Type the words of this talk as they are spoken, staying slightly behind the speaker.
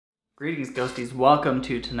Greetings Ghosties, welcome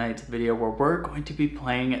to tonight's video where we're going to be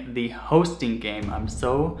playing the hosting game. I'm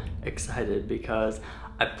so excited because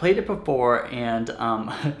I played it before and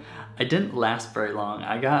I didn't last very long.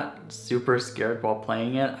 I got super scared while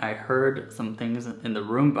playing it. I heard some things in the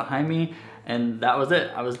room behind me and that was it.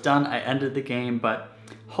 I was done, I ended the game, but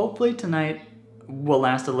hopefully tonight will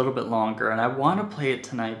last a little bit longer, and I want to play it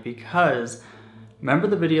tonight because remember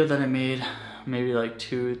the video that I made maybe like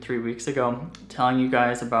 2-3 weeks ago telling you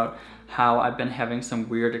guys about how I've been having some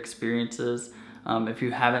weird experiences. If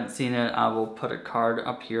you haven't seen it, I will put a card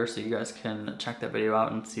up here so you guys can check that video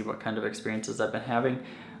out and see what kind of experiences I've been having.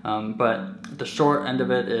 But the short end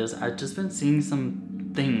of it is I've just been seeing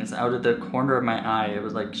some things out of the corner of my eye. It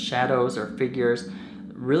was like shadows or figures,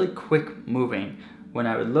 really quick moving. When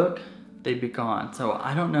I would look, they'd be gone. So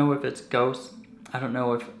I don't know if it's ghosts. I don't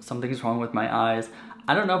know if something's wrong with my eyes.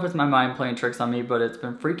 I don't know if it's my mind playing tricks on me, but it's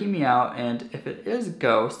been freaking me out. And if it is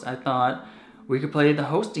ghosts, I thought we could play the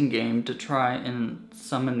hosting game to try and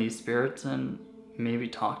summon these spirits and maybe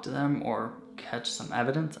talk to them or catch some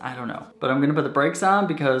evidence. I don't know. But I'm gonna put the brakes on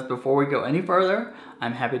because before we go any further,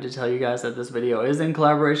 I'm happy to tell you guys that this video is in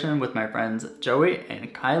collaboration with my friends Joey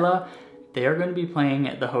and Kyla. They are going to be playing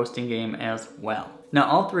the hosting game as well. Now,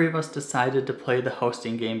 all three of us decided to play the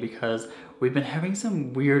hosting game because we've been having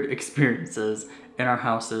some weird experiences in our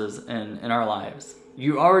houses and in our lives.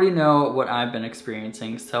 You already know what I've been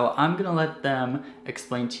experiencing, so I'm gonna let them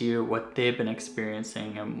explain to you what they've been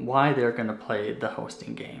experiencing and why they're gonna play the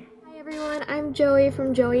hosting game. Hi everyone, I'm Joey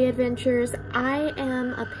from Joey Adventures. I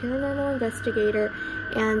am a paranormal investigator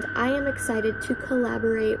and I am excited to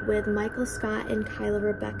collaborate with MichaelScot and Kyla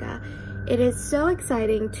Rebecca. It is so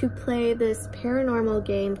exciting to play this paranormal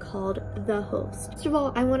game called The Host. First of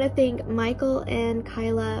all, I want to thank Michael and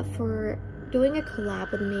Kyla for doing a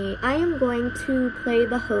collab with me. I am going to play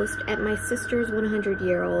the host at my sister's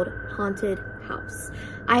 100-year-old haunted house.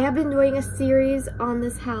 I have been doing a series on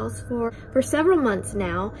this house for several months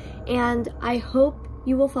now, and I hope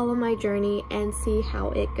you will follow my journey and see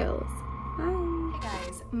how it goes. Bye. Hey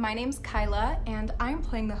guys, my name's Kyla and I'm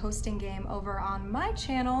playing the hosting game over on my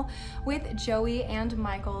channel with Joey and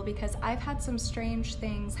Michael because I've had some strange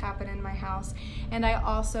things happen in my house, and I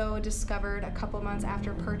also discovered a couple months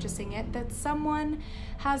after purchasing it that someone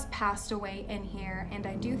has passed away in here, and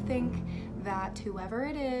I do think that whoever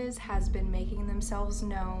it is has been making themselves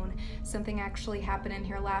known. Something actually happened in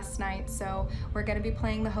here last night, so we're going to be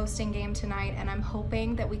playing the hosting game tonight, and I'm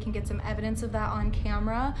hoping that we can get some evidence of that on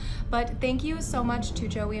camera. But thank you so much to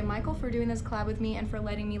Joey and Michael for doing this collab with me and for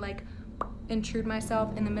letting me like intrude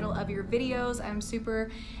myself in the middle of your videos. I'm super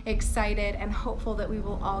excited and hopeful that we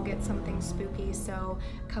will all get something spooky, so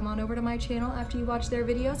come on over to my channel after you watch their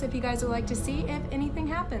videos if you guys would like to see if anything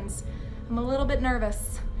happens. I'm a little bit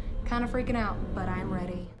nervous, kind of freaking out, but I'm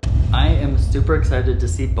ready. I am super excited to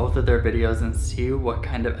see both of their videos and see what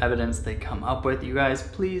kind of evidence they come up with. You guys,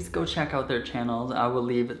 please go check out their channels. I will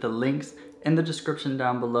leave the links in the description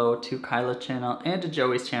down below to Kyla's channel and to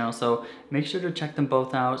Joey's channel, so make sure to check them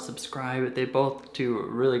both out, subscribe. They both do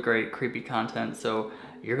really great creepy content, so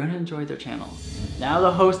you're gonna enjoy their channels. Now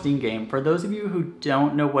the hosting game. For those of you who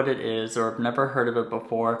don't know what it is or have never heard of it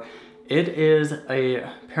before, it is a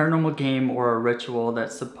paranormal game or a ritual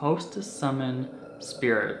that's supposed to summon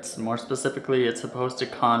spirits. More specifically, it's supposed to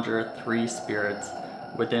conjure 3 spirits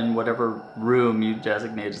within whatever room you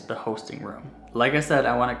designate as the hosting room. Like I said,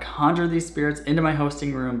 I want to conjure these spirits into my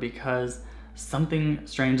hosting room because something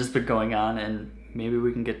strange has been going on and maybe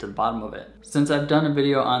we can get to the bottom of it. Since I've done a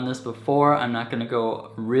video on this before, I'm not going to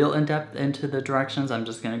go real in depth into the directions. I'm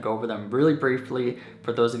just going to go over them really briefly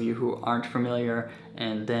for those of you who aren't familiar,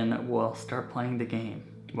 and then we'll start playing the game.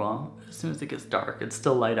 Well, as soon as it gets dark. It's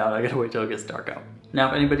still light out, I gotta wait till it gets dark out. Now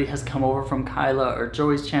if anybody has come over from Kyla or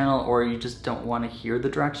Joey's channel, or you just don't want to hear the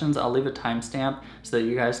directions, I'll leave a timestamp so that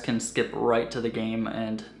you guys can skip right to the game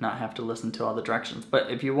and not have to listen to all the directions. But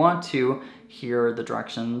if you want to hear the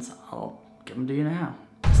directions, I'll give them to you now.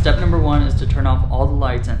 Step number 1 is to turn off all the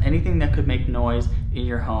lights and anything that could make noise in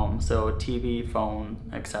your home, so TV, phone,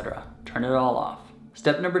 etc. Turn it all off.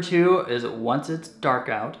 Step number 2 is once it's dark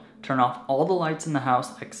out, turn off all the lights in the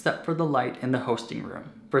house except for the light in the hosting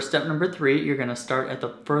room. For step number 3, you're going to start at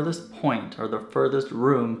the furthest point or the furthest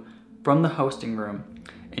room from the hosting room,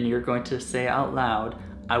 and you're going to say out loud,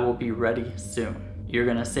 "I will be ready soon." You're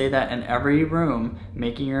going to say that in every room,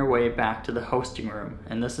 making your way back to the hosting room.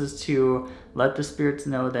 And this is to let the spirits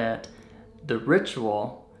know that the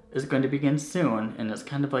ritual is going to begin soon, and it's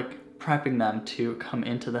kind of like prepping them to come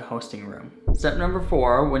into the hosting room. Step number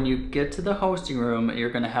 4, when you get to the hosting room, you're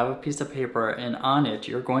going to have a piece of paper, and on it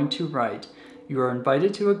you're going to write, "You are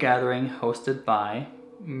invited to a gathering hosted by,"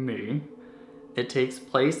 me. It takes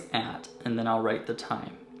place at, and then I'll write the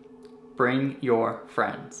time. Bring your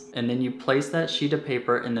friends. And then you place that sheet of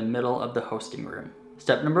paper in the middle of the hosting room.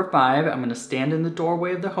 Step number 5, I'm gonna stand in the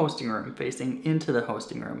doorway of the hosting room, facing into the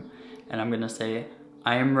hosting room. And I'm gonna say,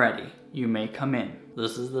 I am ready, you may come in.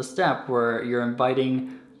 This is the step where you're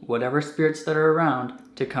inviting whatever spirits that are around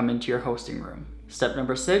to come into your hosting room. Step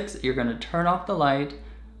number 6, you're gonna turn off the light,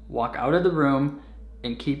 walk out of the room,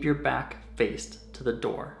 and keep your back faced to the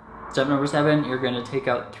door. Step number 7, you're gonna take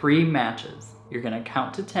out 3 matches. You're gonna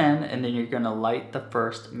count to 10, and then you're gonna light the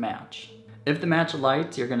first match. If the match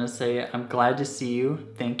lights, you're gonna say, I'm glad to see you,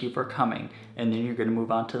 thank you for coming, and then you're gonna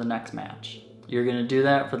move on to the next match. You're gonna do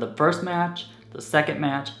that for the first match, the second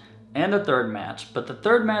match, and the third match, but the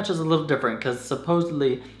third match is a little different because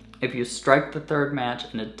supposedly if you strike the third match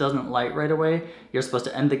and it doesn't light right away, you're supposed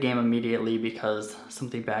to end the game immediately because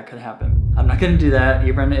something bad could happen. I'm not gonna do that.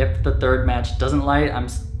 Even if the third match doesn't light, I'm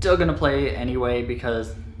still gonna play anyway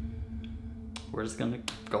because we're just gonna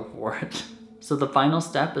go for it. So the final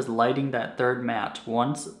step is lighting that third match.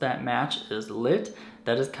 Once that match is lit,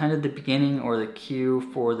 that is kind of the beginning or the cue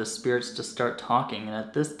for the spirits to start talking. And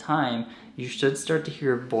at this time, you should start to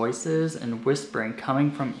hear voices and whispering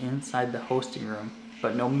coming from inside the hosting room.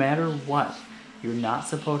 But no matter what, you're not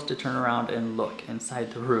supposed to turn around and look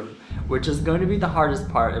inside the room, which is going to be the hardest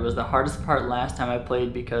part. It was the hardest part last time I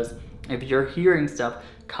played because if you're hearing stuff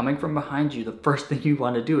coming from behind you, the first thing you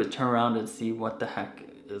want to do is turn around and see what the heck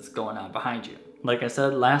is going on behind you. Like I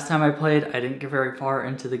said, last time I played, I didn't get very far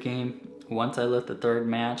into the game. Once I lit the third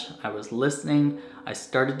match, I was listening. I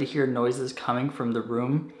started to hear noises coming from the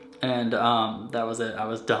room, and that was it. I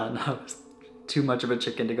was done. I was too much of a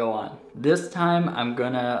chicken to go on. This time, I'm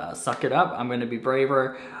gonna suck it up. I'm gonna be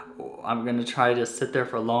braver. I'm gonna try to sit there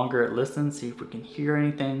for longer, listen, see if we can hear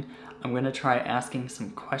anything. I'm gonna try asking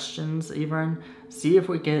some questions even, see if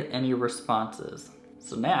we get any responses.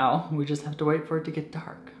 So now, we just have to wait for it to get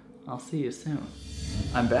dark. I'll see you soon.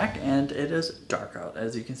 I'm back and it is dark out,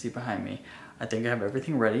 as you can see behind me. I think I have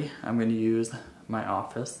everything ready. I'm gonna use my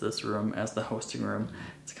office, this room, as the hosting room.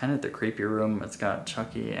 It's kind of the creepy room. It's got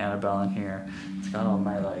Chucky, Annabelle in here. It's got all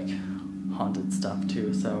my like haunted stuff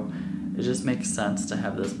too, so it just makes sense to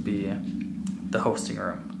have this be the hosting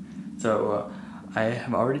room. So I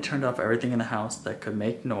have already turned off everything in the house that could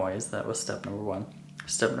make noise. That was step number 1.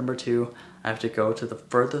 Step number 2, I have to go to the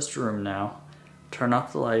furthest room now, turn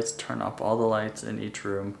off the lights, turn off all the lights in each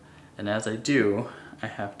room, and as I do, I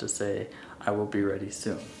have to say, I will be ready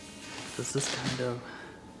soon. This is kind of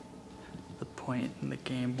the point in the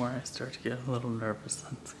game where I start to get a little nervous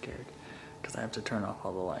and scared, because I have to turn off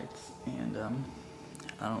all the lights, and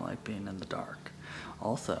I don't like being in the dark.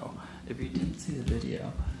 Also, if you didn't see the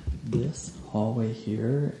video, this hallway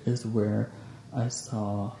here is where I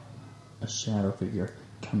saw a shadow figure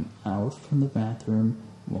come out from the bathroom,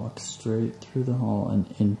 walk straight through the hall and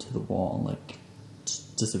into the wall, like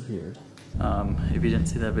just disappeared. If you didn't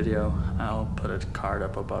see that video, I'll put a card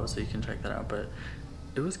up above so you can check that out, but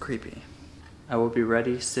it was creepy. I will be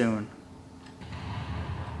ready soon.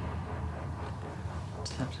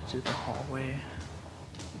 Just have to do the hallway,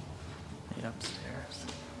 the upstairs.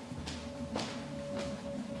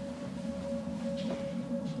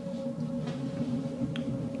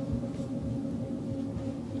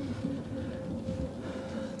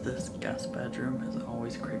 This guest bedroom has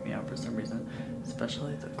always creeped me out for some reason,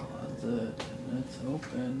 especially the closet. It's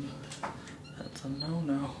open. That's a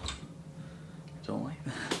no-no. Don't like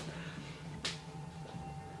that.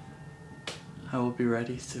 I will be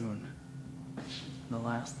ready soon. The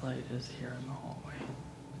last light is here in the hallway.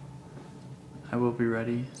 I will be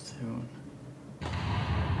ready soon. I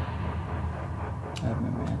have my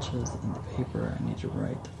matches and the paper. I need to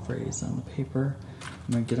write the phrase on the paper.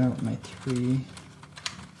 I'm gonna get out my 3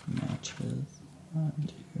 matches. 1,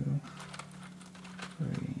 2,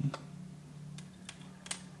 3.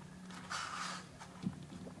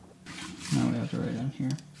 Now we have to write on here.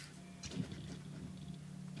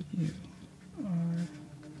 You are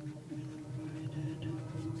invited to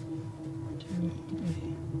a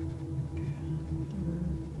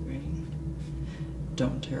gathering.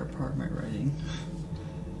 Don't tear apart my writing.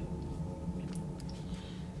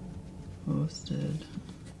 Hosted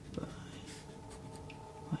by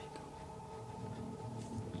Michael.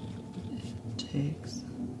 It takes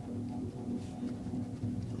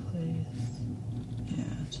place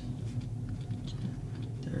at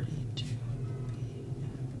 10:32 p.m.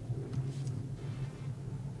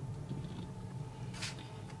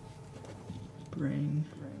 Bring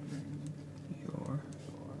your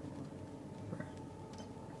friends.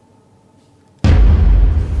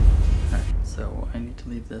 Alright, so I need to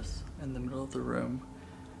leave this in the middle of the room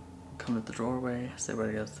come to the doorway, say what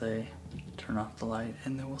I gotta say, turn off the light,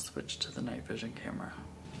 and then we'll switch to the night vision camera.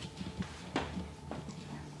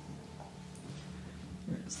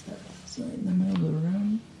 Where's that? It's right in the middle of the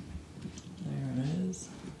room. There it is.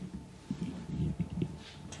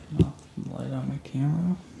 Turn off the light on my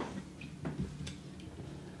camera.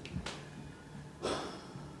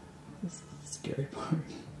 This is the scary part.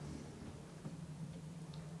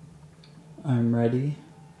 I'm ready.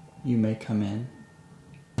 You may come in.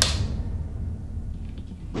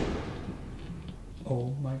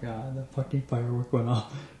 Oh my god, the fucking firework went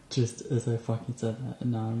off just as I fucking said that,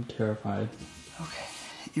 and now I'm terrified. Okay,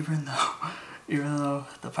 even though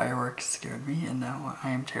the fireworks scared me and now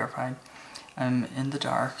I am terrified, I'm in the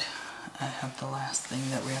dark. I have the last thing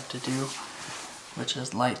that we have to do, which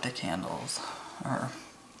is light the candles, or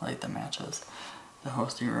light the matches. The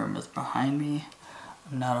hosting room is behind me.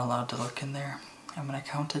 I'm not allowed to look in there. I'm gonna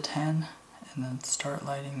count to 10 and then start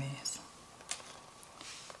lighting these.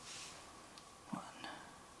 1,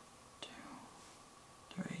 2,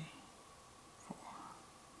 3, 4,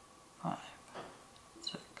 5,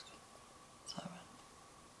 6, 7,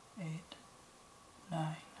 8,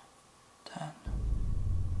 9, 10.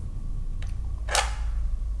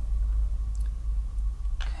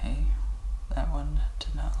 Okay, that one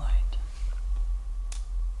did not light.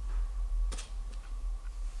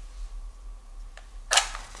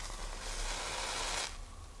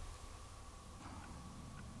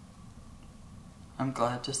 I'm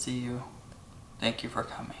glad to see you. Thank you for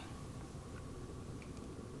coming.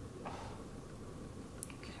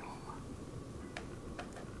 Okay, one more.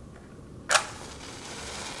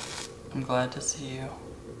 I'm glad to see you.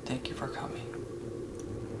 Thank you for coming.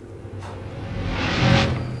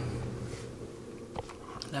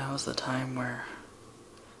 Now is the time where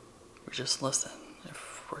we just listen.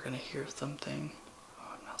 If we're gonna hear something,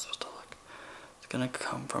 oh, I'm not supposed to look. It's gonna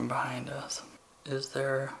come from behind us. Is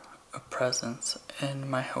there a presence in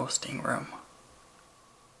my hosting room?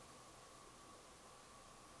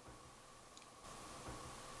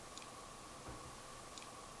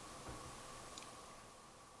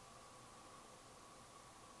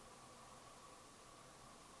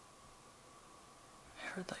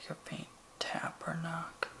 I heard like a faint tap or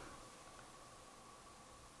knock.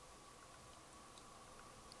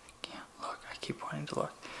 I can't look. I keep wanting to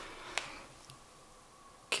look.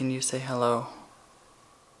 Can you say hello?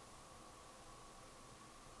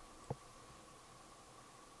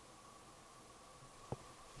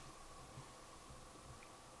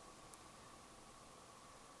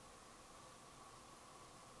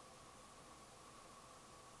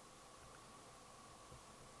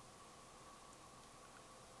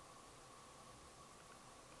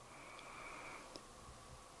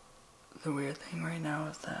 The weird thing right now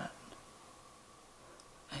is that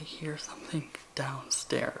I hear something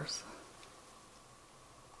downstairs.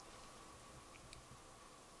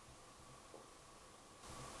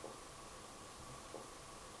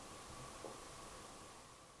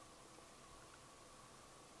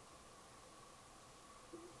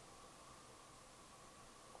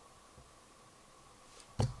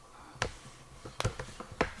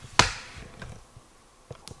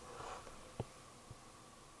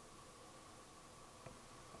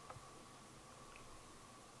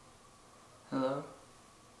 Hello?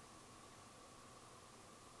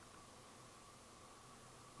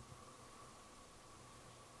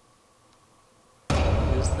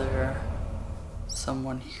 Is there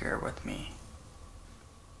someone here with me?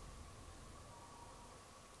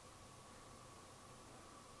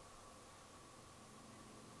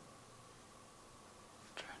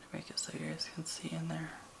 I'm trying to make it so you guys can see in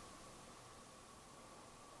there.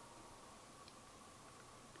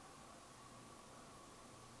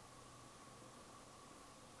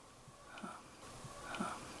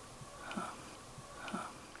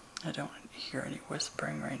 I don't hear any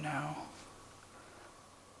whispering right now.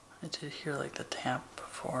 I did hear like the tap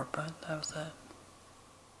before, but that was it.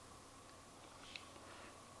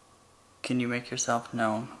 Can you make yourself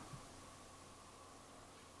known?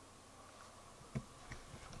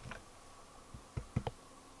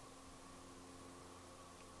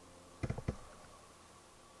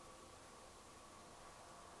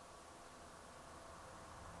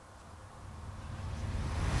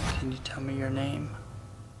 Can you tell me your name?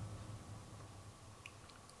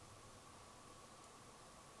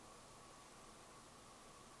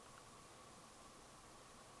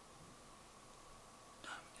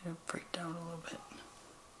 I'm getting freaked out a little bit.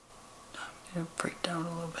 I'm getting freaked out a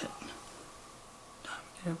little bit. I'm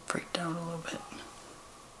getting freaked out a little bit.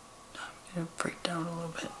 I'm getting freaked out a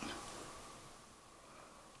little bit.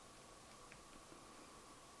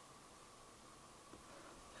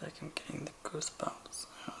 like I'm getting the goosebumps.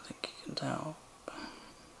 I don't think you can tell. I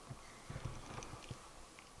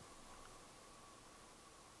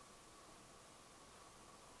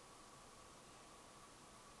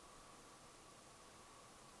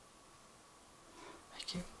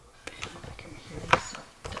keep feeling like I'm hearing stuff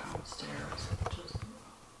downstairs.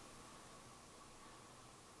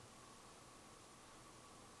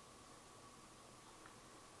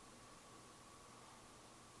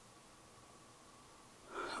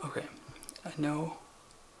 Okay, I know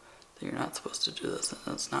that you're not supposed to do this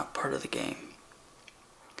and it's not part of the game.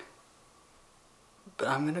 But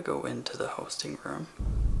I'm gonna go into the hosting room.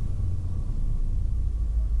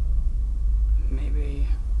 Maybe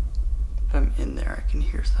if I'm in there, I can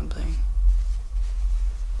hear something.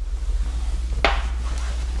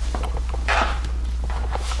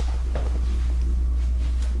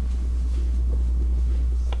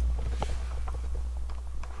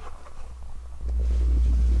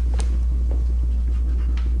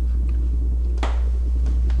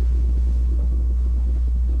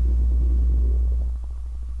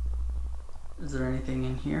 Is there anything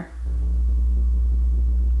in here?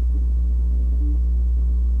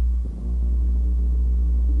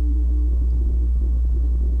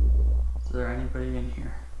 Is there anybody in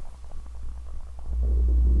here?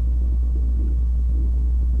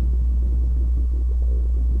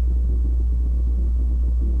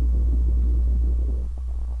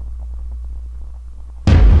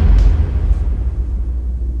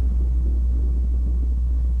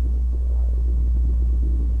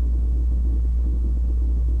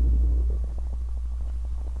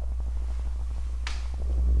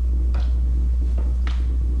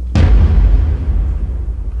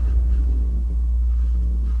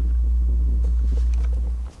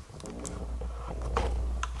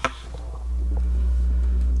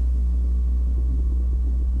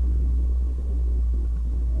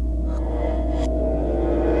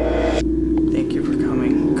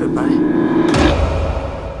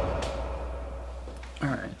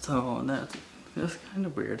 So that's kind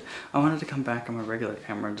of weird. I wanted to come back on my regular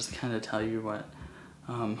camera and just kind of tell you what,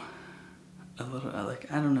 a little,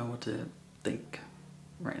 like, I don't know what to think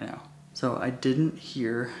right now. So I didn't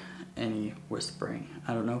hear any whispering.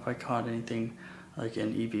 I don't know if I caught anything like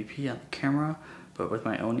an EVP on the camera, but with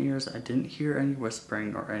my own ears, I didn't hear any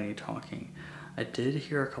whispering or any talking. I did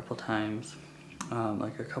hear a couple times,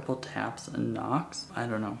 like a couple taps and knocks. I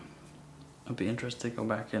don't know. I'd be interested to go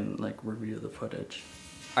back and like review the footage.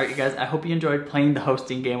 Alright you guys, I hope you enjoyed playing the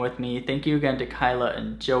hosting game with me. Thank you again to Kyeluh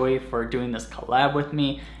and Joey for doing this collab with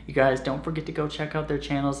me. You guys don't forget to go check out their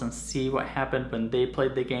channels and see what happened when they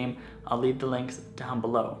played the game. I'll leave the links down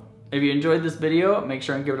below. If you enjoyed this video, make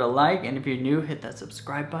sure and give it a like, and if you're new, hit that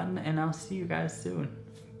subscribe button, and I'll see you guys soon.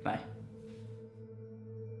 Bye.